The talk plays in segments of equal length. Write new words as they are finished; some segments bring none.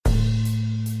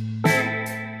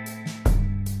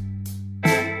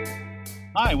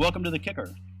Hi, welcome to The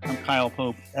Kicker. I'm Kyle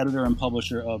Pope, editor and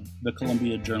publisher of the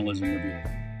Columbia Journalism Review.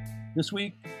 This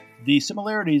week, the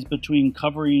similarities between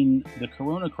covering the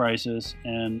corona crisis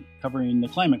and covering the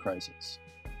climate crisis.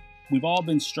 We've all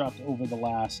been struck over the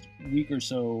last week or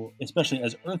so, especially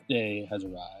as Earth Day has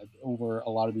arrived, over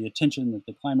a lot of the attention that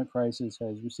the climate crisis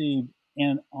has received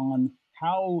and on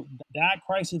how that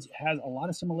crisis has a lot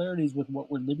of similarities with what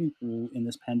we're living through in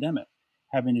this pandemic,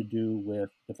 having to do with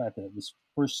the fact that it was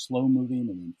first slow moving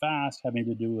and then fast, having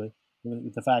to do with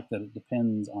the fact that it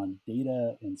depends on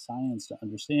data and science to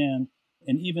understand,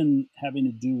 and even having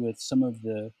to do with some of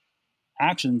the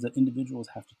actions that individuals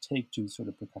have to take to sort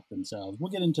of protect themselves.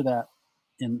 We'll get into that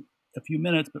in a few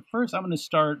minutes, but first I'm going to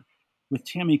start with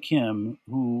Tammy Kim,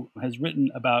 who has written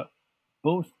about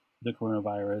both the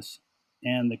coronavirus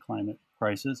and the climate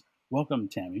crisis. Welcome,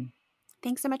 Tammy.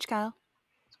 Thanks so much, Kyle.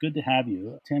 It's good to have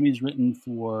you. Tammy's written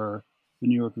for the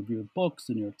New York Review of Books,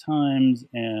 the New York Times,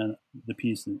 and the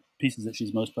pieces that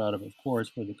she's most proud of course,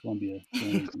 for the Columbia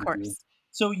Journalism Of course. Review.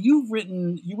 So you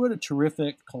wrote a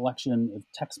terrific collection of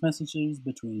text messages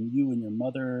between you and your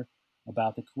mother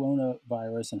about the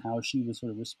coronavirus and how she was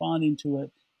sort of responding to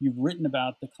it. You've written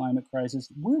about the climate crisis.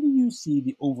 Where do you see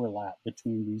the overlap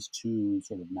between these two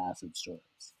sort of massive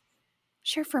stories?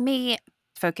 Sure. For me,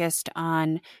 focused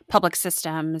on public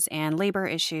systems and labor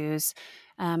issues.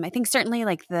 I think certainly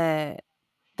like the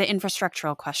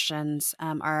infrastructural questions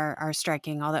are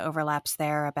striking, all the overlaps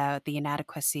there about the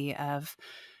inadequacy of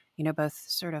both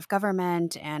sort of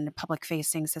government and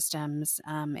public-facing systems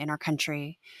in our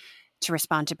country to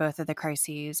respond to both of the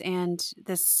crises. And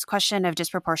this question of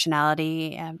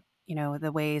disproportionality,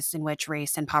 the ways in which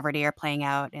race and poverty are playing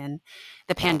out in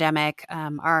the pandemic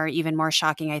are even more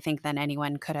shocking, I think, than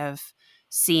anyone could have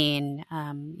seen.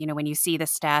 When you see the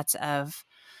stats of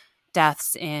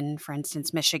deaths in, for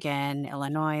instance, Michigan,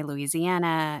 Illinois,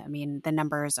 Louisiana, I mean, the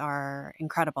numbers are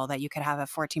incredible that you could have a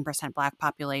 14% Black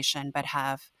population, but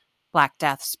have Black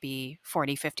deaths be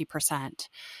 40, 50%.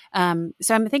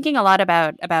 So I'm thinking a lot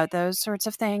about those sorts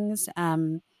of things.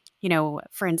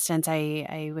 For instance,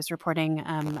 I was reporting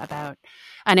about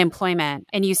unemployment,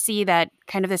 and you see that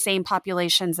kind of the same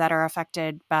populations that are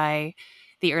affected by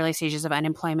the early stages of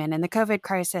unemployment and the COVID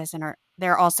crisis, and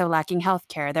they're also lacking health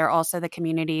care. They're also the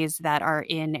communities that are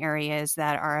in areas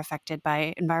that are affected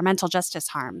by environmental justice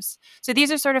harms. So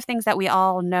these are sort of things that we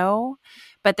all know,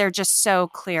 but they're just so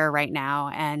clear right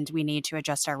now, and we need to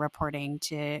adjust our reporting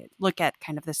to look at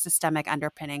kind of the systemic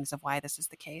underpinnings of why this is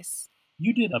the case.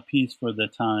 You did a piece for the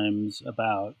Times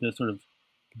about the sort of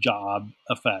job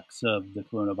effects of the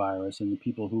coronavirus and the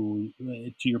people who,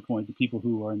 to your point, the people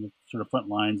who are in the sort of front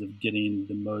lines of getting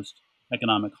the most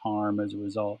economic harm as a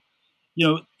result.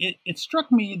 It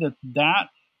struck me that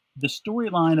the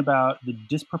storyline about the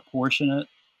disproportionate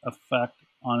effect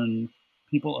on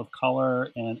people of color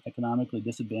and economically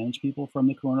disadvantaged people from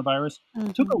the coronavirus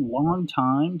took a long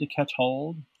time to catch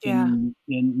hold in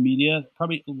media,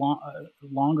 probably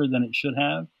longer than it should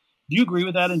have. Do you agree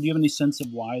with that? And do you have any sense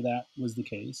of why that was the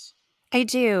case? I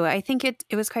do. I think it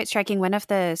was quite striking. One of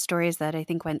the stories that I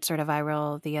think went sort of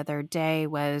viral the other day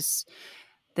was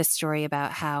this story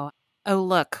about how, oh,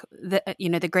 look,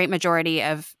 the great majority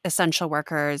of essential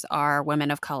workers are women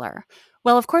of color.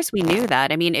 Well, of course, we knew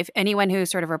that. I mean, if anyone who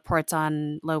sort of reports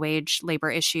on low-wage labor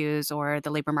issues or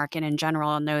the labor market in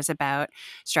general knows about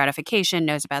stratification,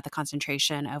 knows about the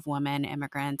concentration of women,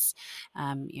 immigrants,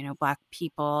 Black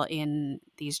people in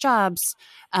these jobs.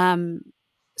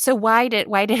 So why did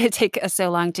it take us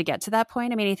so long to get to that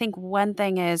point? I mean, I think one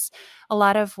thing is a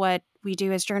lot of what we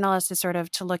do as journalists is sort of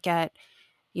to look at,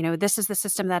 this is the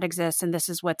system that exists and this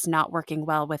is what's not working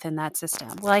well within that system.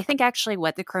 Well, I think actually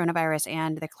what the coronavirus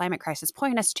and the climate crisis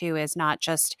point us to is not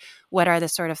just what are the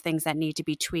sort of things that need to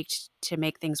be tweaked to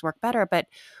make things work better, but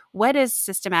what is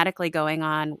systematically going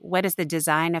on? What is the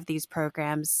design of these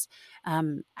programs?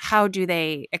 How do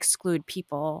they exclude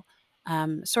people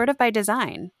sort of by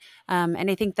design? And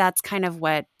I think that's kind of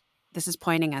what this is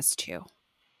pointing us to.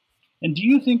 And do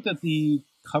you think that the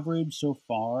coverage so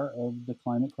far of the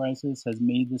climate crisis has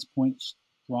made this point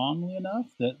strongly enough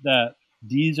that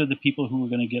these are the people who are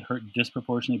going to get hurt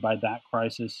disproportionately by that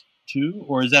crisis too?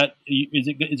 Or is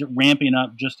it ramping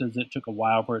up just as it took a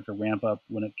while for it to ramp up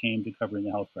when it came to covering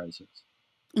the health crisis?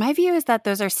 My view is that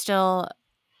those are still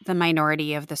the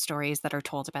minority of the stories that are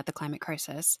told about the climate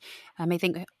crisis. I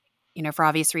think, for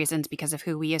obvious reasons, because of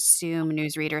who we assume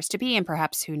newsreaders to be and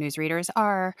perhaps who newsreaders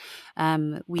are,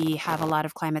 we have a lot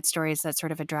of climate stories that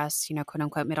sort of address, quote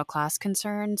unquote, middle class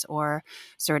concerns or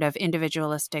sort of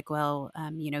individualistic,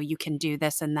 you can do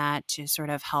this and that to sort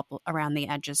of help around the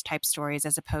edges type stories,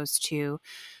 as opposed to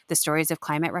the stories of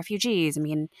climate refugees. I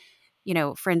mean,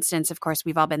 For instance, of course,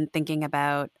 we've all been thinking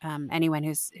about anyone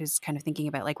who's kind of thinking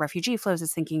about like refugee flows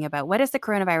is thinking about what is the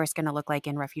coronavirus going to look like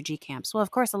in refugee camps? Well,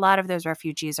 of course, a lot of those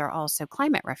refugees are also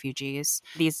climate refugees,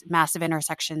 these massive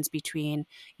intersections between,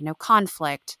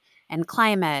 conflict and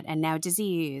climate and now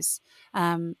disease.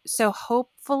 So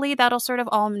hopefully that'll sort of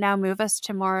all now move us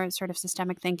to more sort of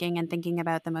systemic thinking and thinking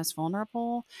about the most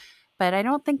vulnerable. But I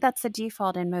don't think that's the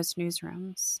default in most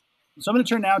newsrooms. So I'm going to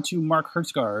turn now to Mark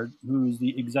Hertsgaard, who's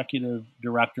the executive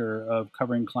director of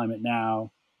Covering Climate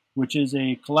Now, which is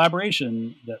a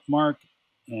collaboration that Mark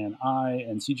and I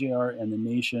and CJR and The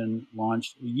Nation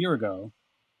launched a year ago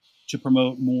to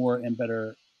promote more and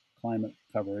better climate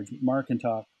coverage. Mark can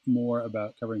talk more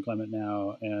about Covering Climate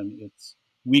Now and its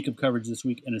week of coverage this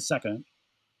week in a second.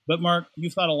 But Mark,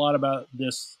 you've thought a lot about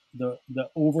this, the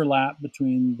overlap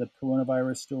between the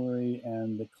coronavirus story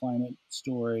and the climate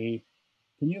story.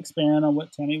 Can you expand on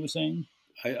what Tammy was saying?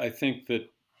 I think that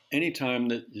anytime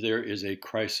that there is a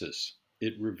crisis,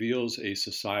 it reveals a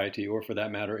society, or for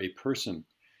that matter, a person,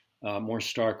 more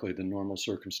starkly than normal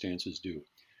circumstances do.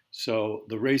 So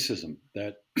the racism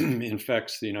that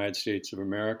infects the United States of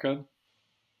America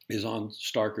is on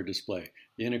starker display.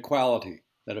 The inequality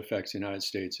that affects the United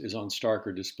States is on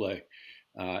starker display.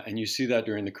 And you see that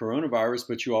during the coronavirus,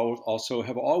 but you also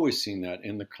have always seen that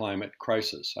in the climate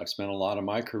crisis. I've spent a lot of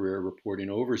my career reporting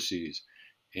overseas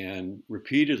and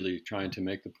repeatedly trying to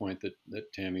make the point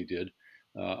that Tammy did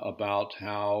about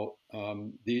how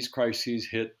these crises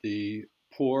hit the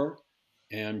poor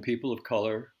and people of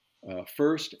color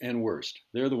first and worst.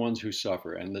 They're the ones who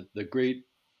suffer. And the great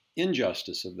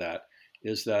injustice of that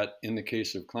is that in the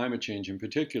case of climate change in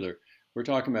particular, we're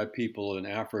talking about people in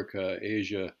Africa,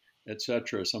 Asia,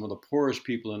 etc., some of the poorest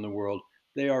people in the world.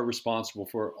 They are responsible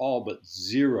for all but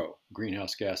zero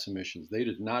greenhouse gas emissions. They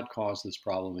did not cause this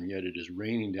problem, and yet it is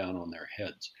raining down on their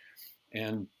heads.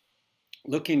 And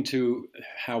looking to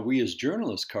how we as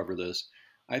journalists cover this,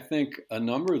 I think a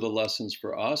number of the lessons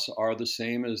for us are the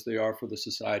same as they are for the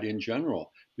society in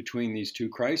general between these two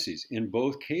crises. In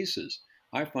both cases,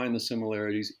 I find the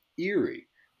similarities eerie,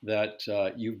 that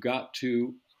you've got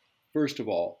to, first of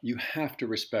all, you have to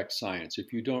respect science.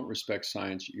 If you don't respect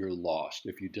science, you're lost.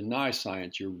 If you deny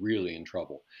science, you're really in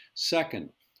trouble. Second,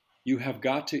 you have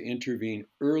got to intervene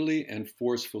early and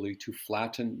forcefully to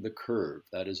flatten the curve.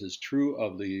 That is as true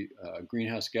of the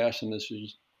greenhouse gas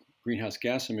emissions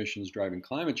driving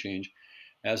climate change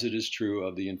as it is true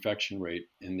of the infection rate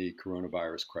in the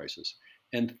coronavirus crisis.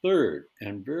 And third,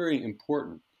 and very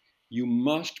important, you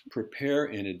must prepare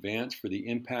in advance for the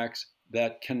impacts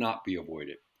that cannot be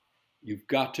avoided. You've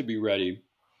got to be ready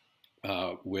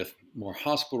with more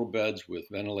hospital beds, with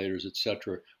ventilators,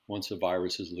 etc., once the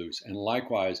virus is loose. And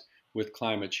likewise, with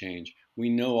climate change, we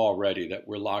know already that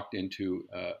we're locked into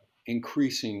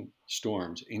increasing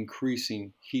storms,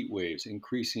 increasing heat waves,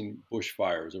 increasing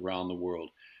bushfires around the world,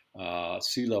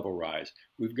 sea level rise.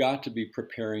 We've got to be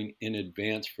preparing in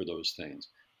advance for those things,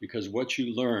 because what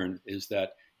you learn is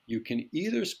that you can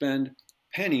either spend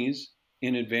pennies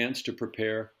in advance to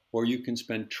prepare, or you can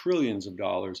spend trillions of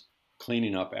dollars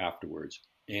cleaning up afterwards,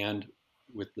 and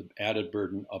with the added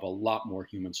burden of a lot more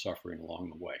human suffering along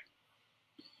the way.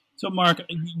 So, Mark,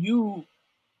 you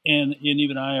and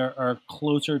even I are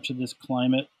closer to this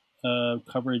climate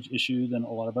coverage issue than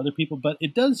a lot of other people, but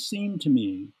it does seem to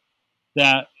me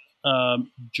that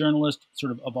journalists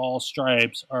sort of all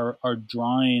stripes are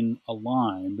drawing a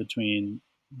line between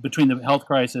the health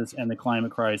crisis and the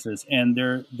climate crisis, and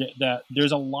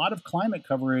there's a lot of climate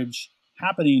coverage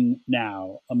happening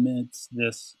now amidst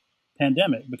this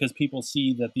pandemic because people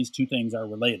see that these two things are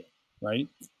related, right?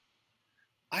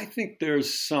 I think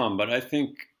there's some, but I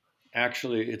think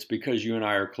actually it's because you and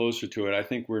I are closer to it. I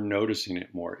think we're noticing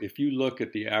it more. If you look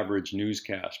at the average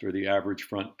newscast or the average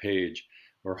front page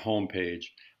or homepage,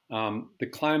 the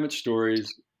climate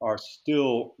stories are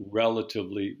still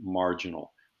relatively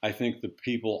marginal. I think the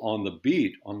people on the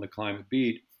beat, on the climate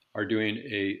beat, are doing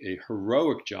a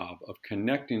heroic job of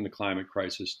connecting the climate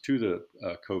crisis to the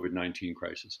COVID-19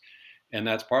 crisis. And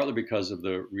that's partly because of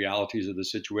the realities of the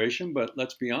situation, but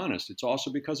let's be honest, it's also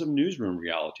because of newsroom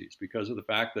realities, because of the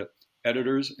fact that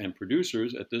editors and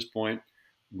producers at this point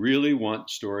really want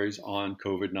stories on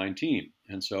COVID-19.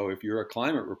 And so if you're a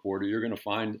climate reporter, you're going to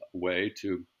find a way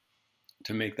to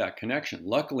make that connection.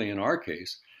 Luckily, in our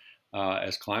case,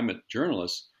 as climate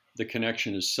journalists, the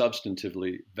connection is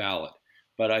substantively valid.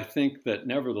 But I think that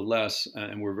nevertheless,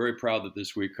 and we're very proud that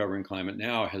this week Covering Climate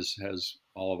Now has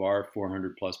all of our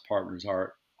 400 plus partners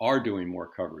are doing more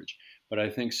coverage. But I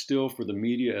think still for the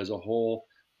media as a whole,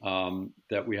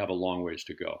 that we have a long ways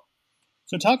to go.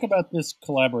 So talk about this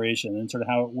collaboration and sort of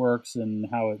how it works and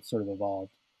how it sort of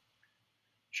evolved.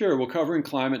 Sure. Well, Covering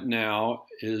Climate Now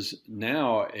is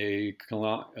now a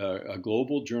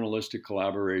global journalistic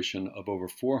collaboration of over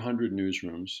 400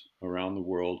 newsrooms around the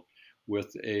world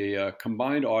with a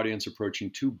combined audience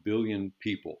approaching 2 billion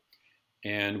people.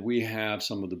 And we have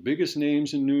some of the biggest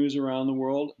names in news around the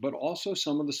world, but also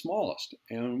some of the smallest.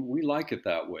 And we like it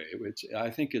that way. I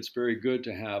think it's very good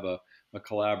to have a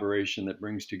collaboration that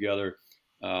brings together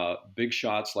big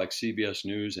shots like CBS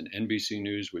News and NBC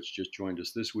News, which just joined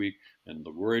us this week, and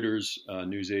the Reuters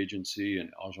news agency and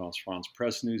Agence France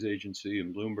Presse news agency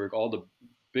and Bloomberg, all the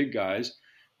big guys,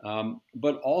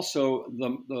 but also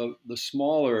the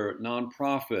smaller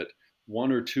nonprofit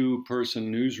 1 or 2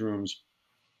 person newsrooms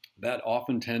that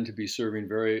often tend to be serving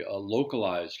very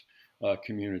localized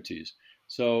communities.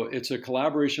 So it's a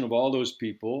collaboration of all those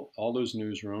people, all those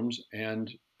newsrooms,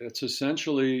 and it's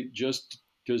essentially just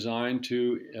designed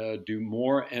to do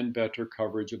more and better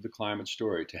coverage of the climate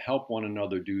story. To help one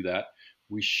another do that,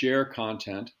 we share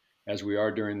content, as we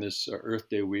are during this Earth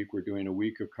Day week. We're doing a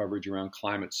week of coverage around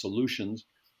climate solutions,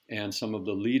 and some of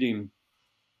the leading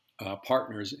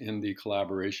partners in the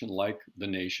collaboration, like The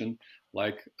Nation,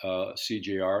 like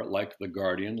CJR, like The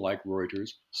Guardian, like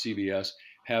Reuters, CBS,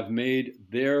 have made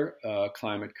their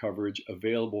climate coverage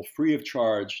available free of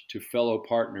charge to fellow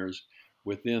partners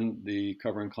within the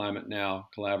Covering Climate Now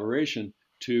collaboration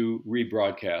to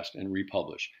rebroadcast and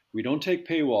republish. We don't take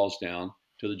paywalls down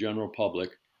to the general public,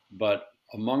 but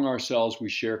among ourselves, we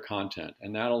share content.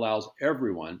 And that allows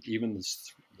everyone, even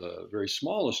the very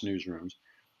smallest newsrooms,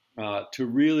 to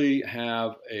really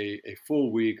have a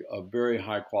full week of very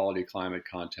high quality climate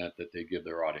content that they give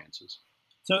their audiences.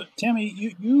 So,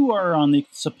 Tammy, you are on the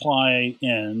supply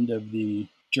end of the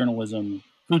journalism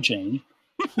food chain.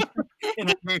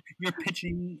 And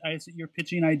you're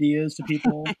pitching ideas to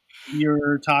people.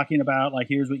 You're talking about, like,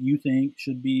 here's what you think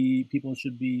people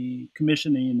should be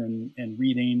commissioning and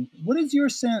reading. What is your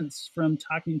sense from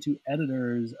talking to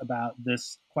editors about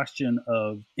this question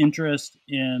of interest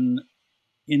in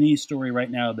any story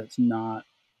right now that's not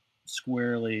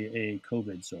squarely a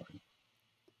COVID story?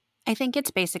 I think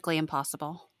it's basically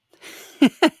impossible,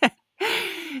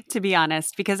 to be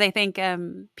honest, because I think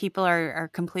people are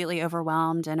completely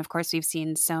overwhelmed. And of course, we've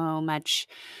seen so much,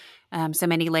 so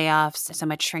many layoffs, so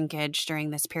much shrinkage during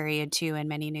this period too in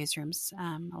many newsrooms.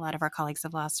 A lot of our colleagues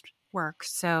have lost work.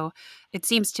 So it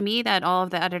seems to me that all of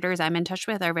the editors I'm in touch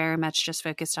with are very much just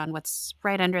focused on what's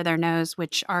right under their nose,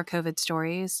 which are COVID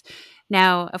stories.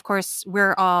 Now, of course,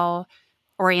 we're all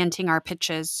orienting our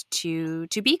pitches to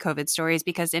be COVID stories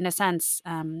because, in a sense,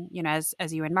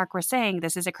 as you and Mark were saying,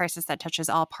 this is a crisis that touches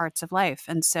all parts of life.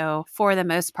 And so for the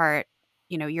most part,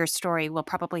 your story will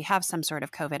probably have some sort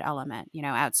of COVID element,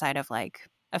 outside of like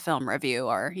a film review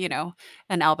or,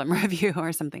 an album review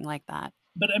or something like that.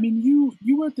 But I mean,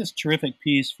 you wrote this terrific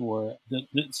piece for the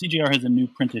CJR has a new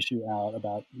print issue out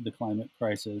about the climate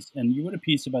crisis, and you wrote a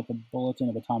piece about the Bulletin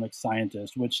of Atomic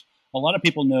Scientists, which a lot of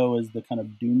people know as the kind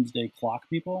of doomsday clock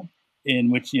people, in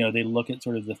which they look at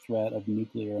sort of the threat of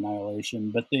nuclear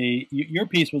annihilation. But your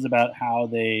piece was about how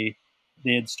they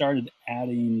had started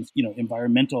adding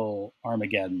environmental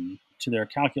Armageddon to their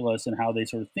calculus and how they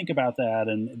sort of think about that,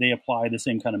 and they apply the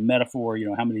same kind of metaphor,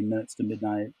 how many minutes to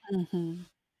midnight. Mm-hmm.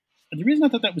 The reason I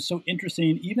thought that was so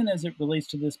interesting, even as it relates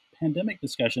to this pandemic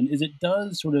discussion, is it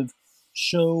does sort of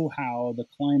show how the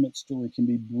climate story can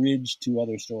be bridged to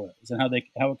other stories and how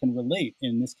it can relate,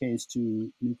 in this case,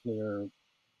 to nuclear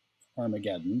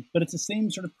Armageddon. But it's the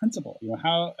same sort of principle.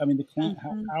 How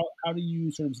do you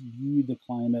sort of view the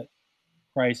climate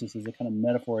crisis as a kind of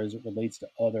metaphor as it relates to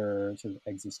other sort of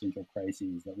existential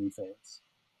crises that we face?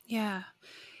 Yeah.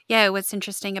 Yeah, what's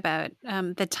interesting about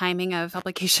the timing of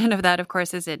publication of that, of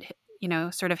course, is it,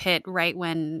 sort of hit right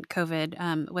when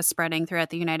COVID was spreading throughout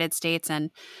the United States.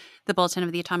 And the Bulletin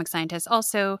of the Atomic Scientists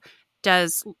also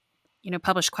does,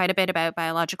 publish quite a bit about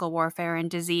biological warfare and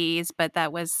disease, but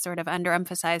that was sort of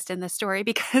underemphasized in the story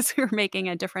because we were making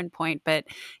a different point. But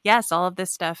yes, all of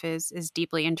this stuff is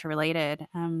deeply interrelated.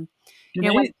 Do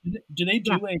they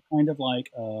do a kind of like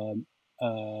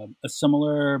a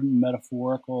similar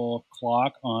metaphorical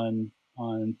clock on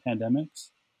pandemics?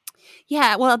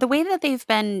 Yeah, well, the way that they've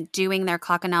been doing their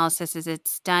clock analysis is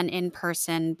it's done in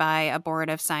person by a board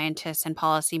of scientists and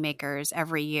policymakers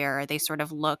every year. They sort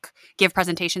of give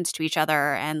presentations to each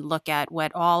other and look at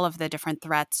what all of the different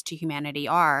threats to humanity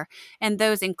are. And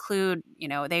those include,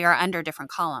 they are under different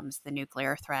columns: the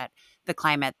nuclear threat, the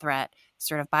climate threat,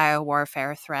 sort of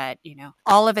biowarfare threat,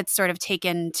 all of it's sort of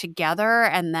taken together.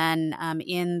 And then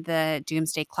in the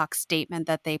Doomsday Clock statement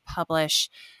that they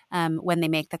publish, when they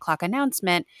make the clock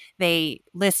announcement, they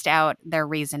list out their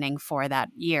reasoning for that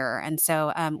year. And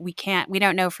so we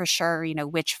don't know for sure,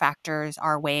 which factors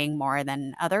are weighing more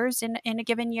than others in a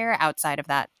given year outside of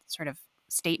that sort of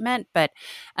statement. But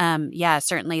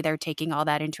certainly they're taking all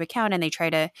that into account, and they try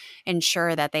to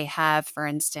ensure that they have, for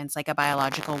instance, like a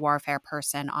biological warfare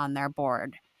person on their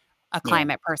board, a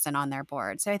climate person on their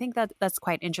board. So I think that's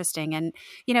quite interesting. And,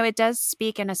 it does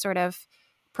speak in a sort of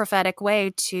prophetic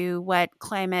way to what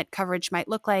climate coverage might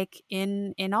look like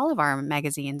in all of our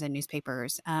magazines and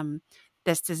newspapers.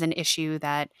 This is an issue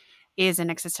that is an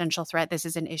existential threat. This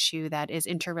is an issue that is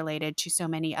interrelated to so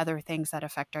many other things that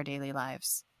affect our daily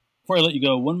lives. Before I let you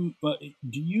go,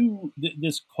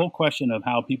 this whole question of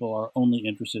how people are only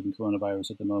interested in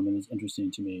coronavirus at the moment is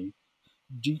interesting to me.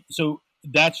 So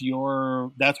that's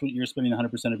what you're spending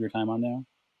 100% of your time on now?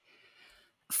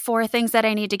 For things that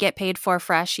I need to get paid for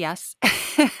fresh, yes,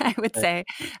 I would say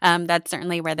that's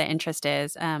certainly where the interest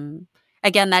is.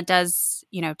 Again, that does,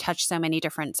 touch so many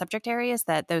different subject areas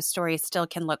that those stories still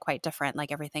can look quite different,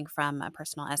 like everything from a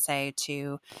personal essay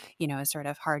to, a sort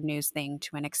of hard news thing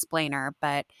to an explainer.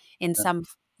 But in some,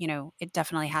 it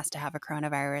definitely has to have a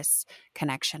coronavirus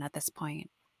connection at this point.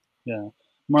 Yeah.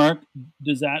 Mark,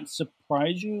 does that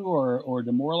surprise you or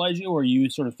demoralize you, or you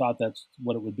sort of thought that's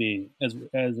what it would be as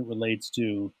it relates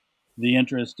to the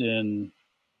interest in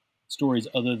stories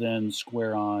other than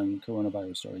square on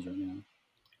coronavirus stories right now?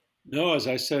 No, as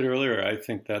I said earlier, I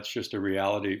think that's just a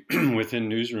reality within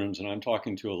newsrooms, and I'm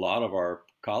talking to a lot of our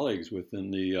colleagues within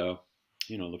the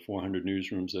 400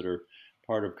 newsrooms that are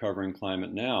part of covering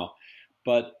climate now.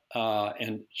 But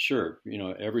and sure,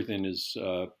 everything is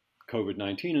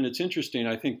COVID-19, and it's interesting.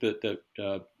 I think that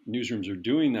newsrooms are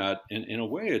doing that in a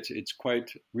way. It's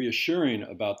quite reassuring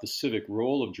about the civic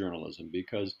role of journalism,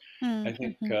 because I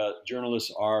think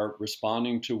journalists are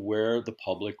responding to where the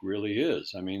public really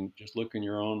is. I mean, just look in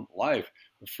your own life.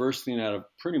 The first thing out of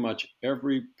pretty much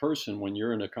every person when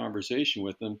you're in a conversation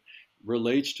with them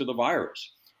relates to the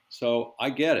virus. So I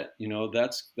get it.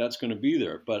 That's going to be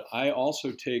there. But I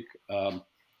also take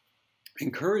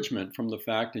encouragement from the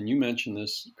fact, and you mentioned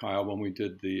this, Kyle, when we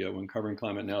did when Covering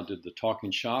Climate Now did the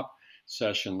Talking Shop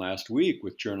session last week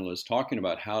with journalists talking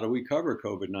about how do we cover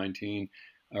COVID-19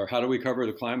 or how do we cover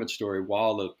the climate story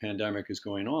while the pandemic is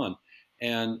going on.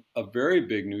 And a very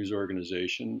big news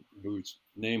organization, whose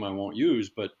name I won't use,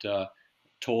 but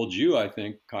told you, I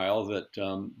think, Kyle, that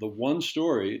the one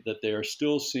story that they are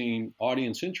still seeing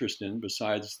audience interest in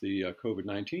besides the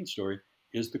COVID-19 story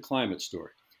is the climate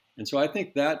story. And so I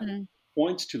think that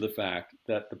points to the fact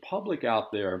that the public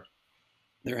out there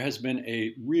has been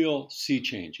a real sea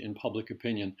change in public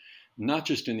opinion, not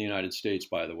just in the United States,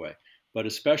 by the way, but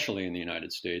especially in the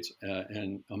United States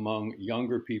and among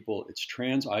younger people. It's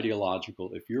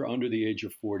trans-ideological. If you're under the age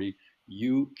of 40,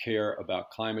 you care about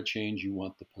climate change. You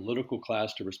want the political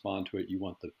class to respond to it. You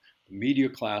want the media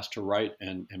class to write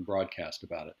and broadcast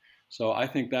about it. So I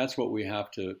think that's what we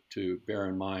have to bear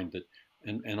in mind, that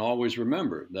and always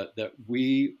remember that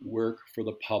we work for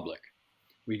the public.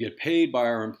 We get paid by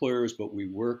our employers, but we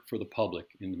work for the public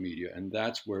in the media, and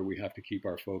that's where we have to keep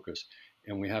our focus.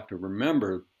 And we have to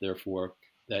remember, therefore,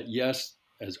 that yes,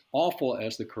 as awful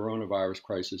as the coronavirus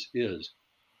crisis is,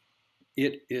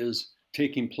 it is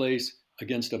taking place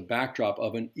against a backdrop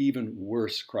of an even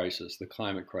worse crisis, the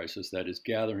climate crisis, that is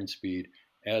gathering speed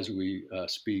as we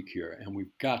speak here. And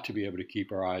we've got to be able to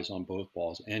keep our eyes on both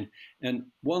balls. And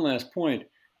one last point,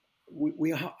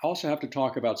 we also have to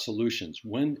talk about solutions.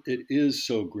 When it is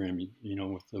so grim,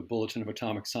 with the Bulletin of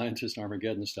Atomic Scientists,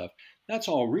 Armageddon stuff, that's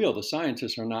all real. The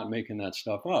scientists are not making that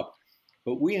stuff up.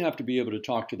 But we have to be able to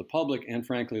talk to the public and,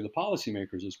 frankly, the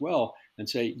policymakers as well and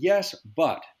say, yes,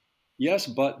 but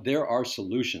there are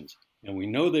solutions. And we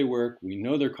know they work. We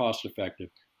know they're cost effective.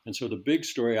 And so the big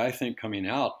story, I think, coming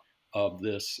out of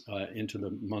this into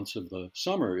the months of the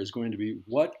summer is going to be,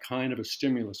 what kind of a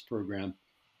stimulus program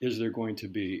is there going to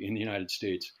be in the United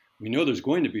States? We know there's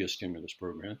going to be a stimulus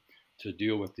program to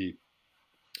deal with the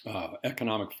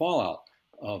economic fallout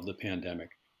of the pandemic.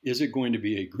 Is it going to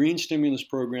be a green stimulus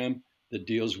program that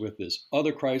deals with this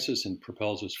other crisis and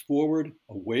propels us forward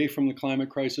away from the climate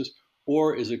crisis?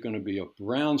 Or is it going to be a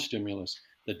brown stimulus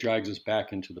that drags us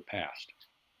back into the past?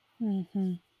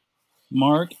 Mm-hmm.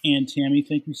 Mark and Tammy,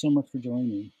 thank you so much for joining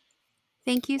me.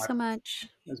 Thank you so much.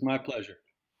 It's my pleasure.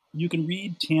 You can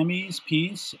read Tammy's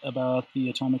piece about the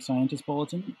Atomic Scientist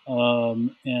Bulletin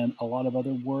and a lot of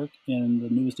other work in the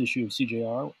newest issue of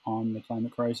CJR on the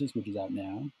climate crisis, which is out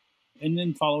now. And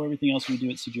then follow everything else we do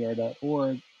at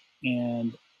cjr.org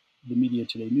and the Media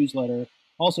Today newsletter.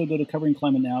 Also, go to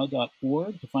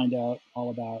coveringclimatenow.org to find out all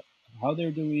about how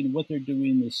they're doing, what they're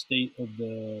doing, the state of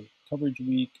the coverage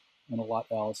week, and a lot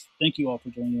else. Thank you all for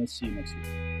joining us. See you next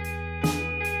week.